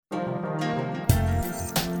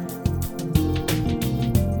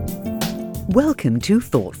Welcome to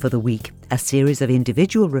Thought for the Week, a series of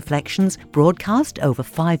individual reflections broadcast over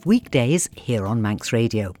 5 weekdays here on Manx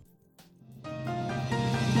Radio.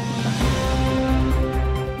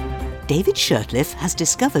 David Shurtleff has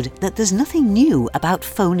discovered that there's nothing new about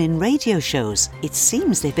phone-in radio shows. It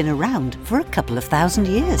seems they've been around for a couple of thousand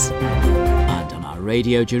years. And on our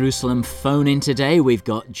Radio Jerusalem phone-in today, we've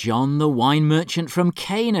got John the wine merchant from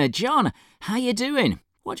Cana. John, how you doing?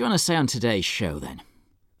 What do you want to say on today's show then?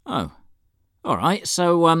 Oh, all right.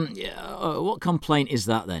 So, what complaint is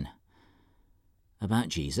that then? About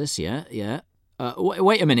Jesus, yeah.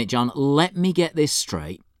 Wait a minute, John. Let me get this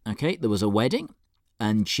straight. Okay, there was a wedding,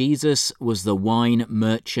 and Jesus was the wine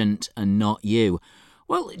merchant and not you.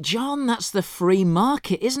 Well, John, that's the free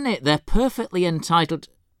market, isn't it? They're perfectly entitled...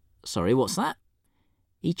 Sorry, what's that?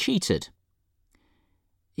 He cheated.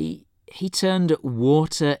 He turned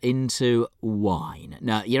water into wine.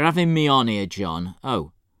 Now, you're having me on here, John.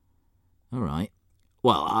 Oh, all right.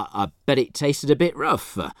 Well, I bet it tasted a bit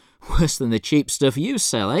rough. Worse than the cheap stuff you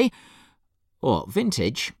sell, eh? What,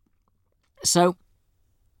 vintage? So,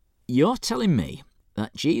 you're telling me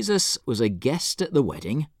that Jesus was a guest at the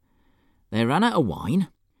wedding, they ran out of wine,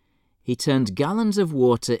 he turned gallons of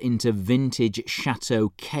water into vintage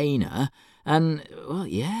Chateau Cana, and, well,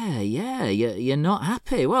 yeah, you're not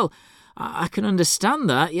happy. Well, I can understand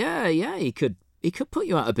that, yeah, he could put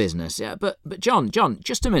you out of business, yeah, but John,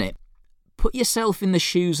 just a minute. Put yourself in the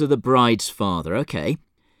shoes of the bride's father, okay?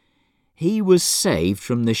 He was saved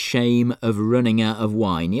from the shame of running out of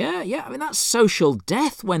wine, yeah, I mean, that's social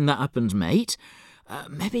death when that happened, mate.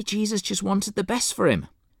 Maybe Jesus just wanted the best for him.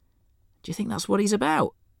 Do you think that's what he's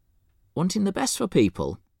about? Wanting the best for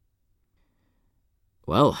people?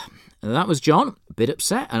 Well, that was John, a bit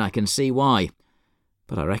upset, and I can see why.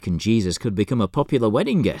 But I reckon Jesus could become a popular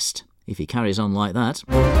wedding guest, if he carries on like that.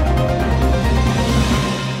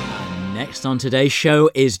 Next on today's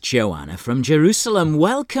show is Joanna from Jerusalem.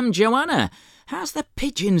 Welcome, Joanna. How's the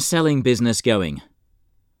pigeon selling business going?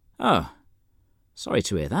 Oh, sorry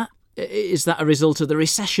to hear that. Is that a result of the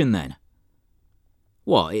recession then?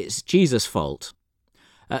 What, it's Jesus' fault?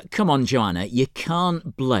 Come on, Joanna, you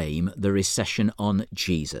can't blame the recession on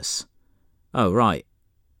Jesus. Oh, right.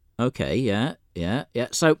 Okay, yeah.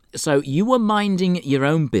 So you were minding your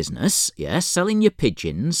own business, selling your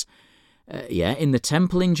pigeons, in the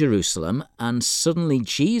temple in Jerusalem, and suddenly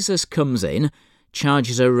Jesus comes in,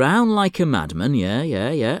 charges around like a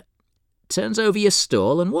madman, turns over your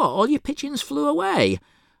stall, and what, all your pigeons flew away?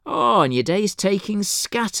 Oh, and your day's taking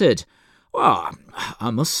scattered. Well,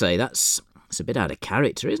 I must say, it's a bit out of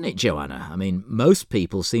character, isn't it, Joanna? I mean, most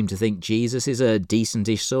people seem to think Jesus is a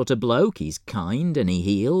decentish sort of bloke. He's kind, and he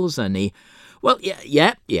heals, and he... Well,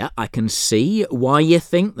 yeah, I can see why you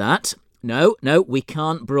think that. No, we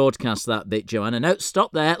can't broadcast that bit, Joanna. No,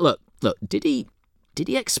 stop there. Look, did he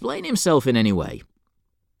explain himself in any way?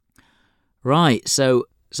 Right, so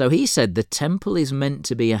he said the temple is meant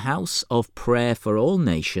to be a house of prayer for all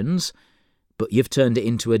nations, but you've turned it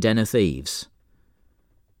into a den of thieves.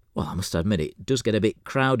 Well, I must admit, it does get a bit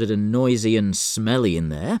crowded and noisy and smelly in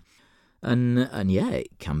there. And yeah,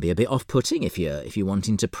 it can be a bit off-putting if you're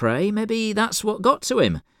wanting to pray. Maybe that's what got to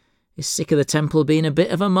him. He's sick of the temple being a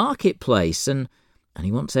bit of a marketplace, and he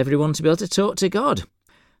wants everyone to be able to talk to God.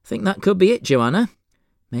 I think that could be it, Joanna.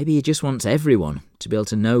 Maybe he just wants everyone to be able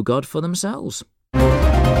to know God for themselves.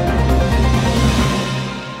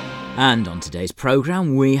 And on today's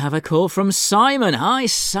programme, we have a call from Simon. Hi,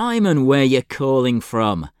 Simon, where you calling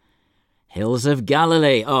from? Hills of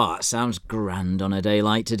Galilee. Oh, it sounds grand on a day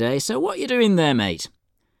like today. So what you doing there, mate?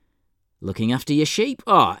 Looking after your sheep?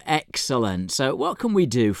 Oh, excellent. So what can we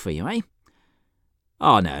do for you, eh?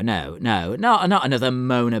 Oh, no, not another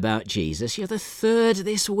moan about Jesus. You're the third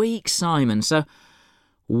this week, Simon. So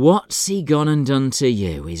what's he gone and done to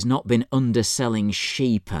you? He's not been underselling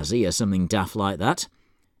sheep, has he, or something daft like that?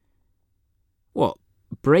 What,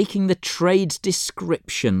 breaking the trade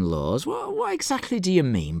description laws? What exactly do you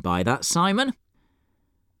mean by that, Simon?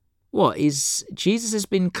 What, Jesus has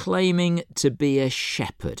been claiming to be a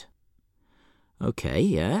shepherd? Okay,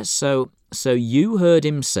 yeah, so you heard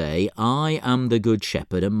him say, I am the good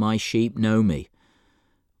shepherd and my sheep know me.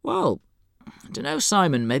 Well, I don't know,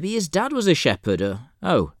 Simon, maybe his dad was a shepherd,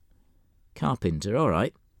 carpenter, all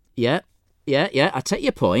right. Yeah, I take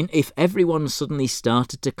your point. If everyone suddenly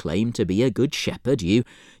started to claim to be a good shepherd,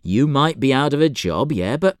 you might be out of a job,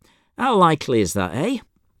 yeah, but how likely is that, eh?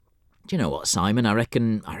 Do you know what, Simon? I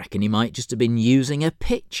reckon he might just have been using a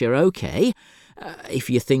picture, okay? If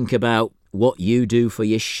you think about what you do for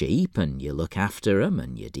your sheep, and you look after them,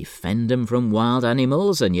 and you defend them from wild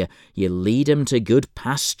animals, and you lead them to good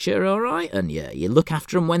pasture, all right, and you look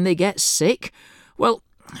after them when they get sick. Well,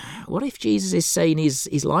 what if Jesus is saying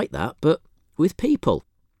he's like that, but with people,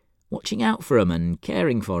 watching out for them and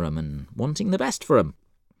caring for them and wanting the best for them?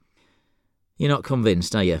 You're not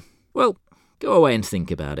convinced, are you? Well, go away and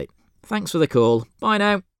think about it. Thanks for the call. Bye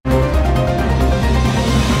now.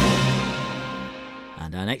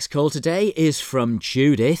 And our next call today is from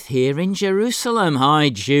Judith here in Jerusalem. Hi,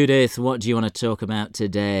 Judith. What do you want to talk about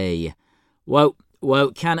today? Well,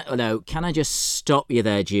 can I just stop you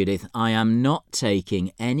there, Judith? I am not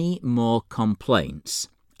taking any more complaints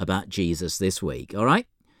about Jesus this week, all right?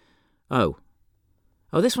 Oh,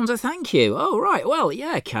 this one's a thank you. Oh, right. Well,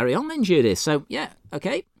 yeah, carry on then, Judith. So, yeah,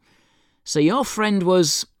 okay. So your friend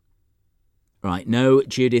was... Right, no,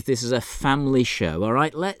 Judith, this is a family show, all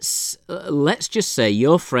right? Let's just say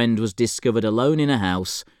your friend was discovered alone in a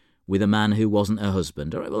house with a man who wasn't her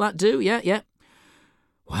husband. All right, will that do? Yeah.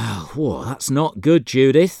 Wow, whoa, that's not good,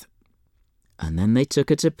 Judith. And then they took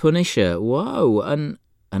her to punish her. Whoa, and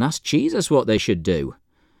asked Jesus what they should do.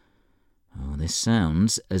 Oh, this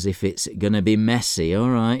sounds as if it's going to be messy,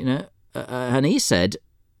 all right? And he said,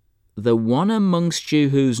 the one amongst you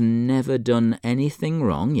who's never done anything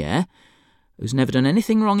wrong, who's never done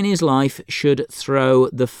anything wrong in his life should throw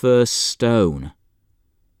the first stone.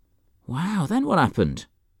 Wow, then what happened?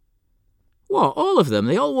 What, all of them?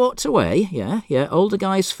 They all walked away? Yeah, older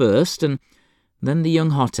guys first, and then the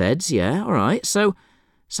young hotheads, yeah, all right. So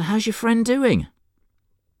how's your friend doing?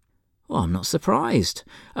 Well, I'm not surprised.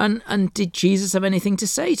 And did Jesus have anything to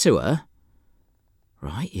say to her?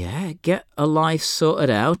 Right, yeah, get a life sorted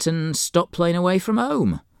out and stop playing away from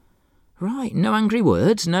home. Right, no angry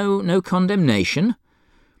words, no condemnation.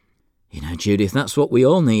 You know, Judith, that's what we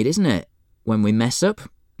all need, isn't it? When we mess up,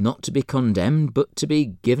 not to be condemned, but to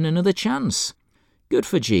be given another chance. Good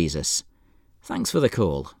for Jesus. Thanks for the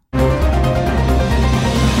call.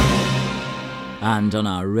 And on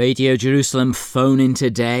our Radio Jerusalem phone-in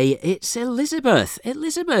today, it's Elizabeth.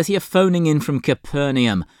 Elizabeth, you're phoning in from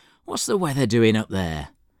Capernaum. What's the weather doing up there?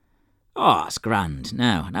 Oh, it's grand.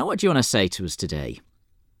 Now, what do you want to say to us today?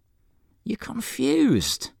 You're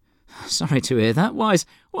confused. Sorry to hear that. Why is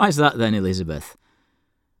that then, Elizabeth?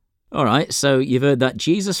 All right, so you've heard that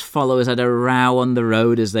Jesus' followers had a row on the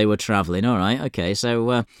road as they were travelling. All right, okay,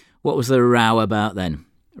 so what was the row about then?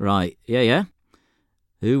 Right, yeah.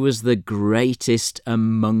 Who was the greatest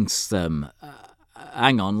amongst them?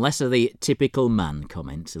 Hang on, less of the typical man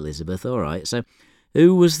comments, Elizabeth. All right, so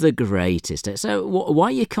who was the greatest? So why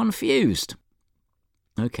are you confused?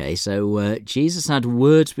 Okay, so Jesus had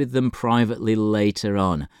words with them privately later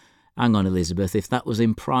on. Hang on, Elizabeth, if that was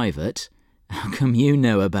in private, how come you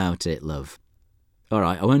know about it, love? All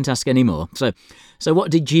right, I won't ask any more. So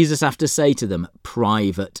what did Jesus have to say to them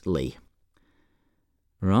privately?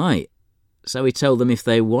 Right, so he told them if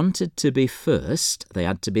they wanted to be first, they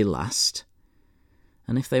had to be last.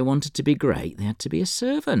 And if they wanted to be great, they had to be a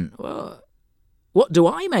servant. Well, what do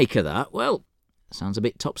I make of that? Well, sounds a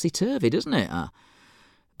bit topsy-turvy, doesn't it?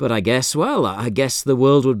 But I guess the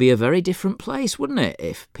world would be a very different place, wouldn't it,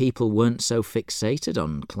 if people weren't so fixated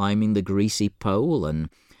on climbing the greasy pole and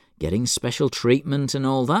getting special treatment and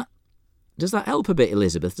all that. Does that help a bit,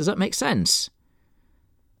 Elizabeth? Does that make sense?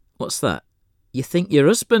 What's that? You think your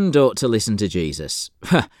husband ought to listen to Jesus?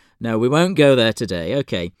 No, we won't go there today.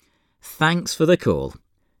 Okay. Thanks for the call.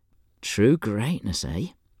 True greatness, eh?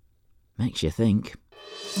 Makes you think.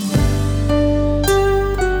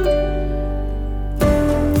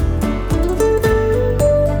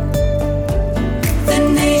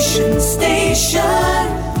 Station,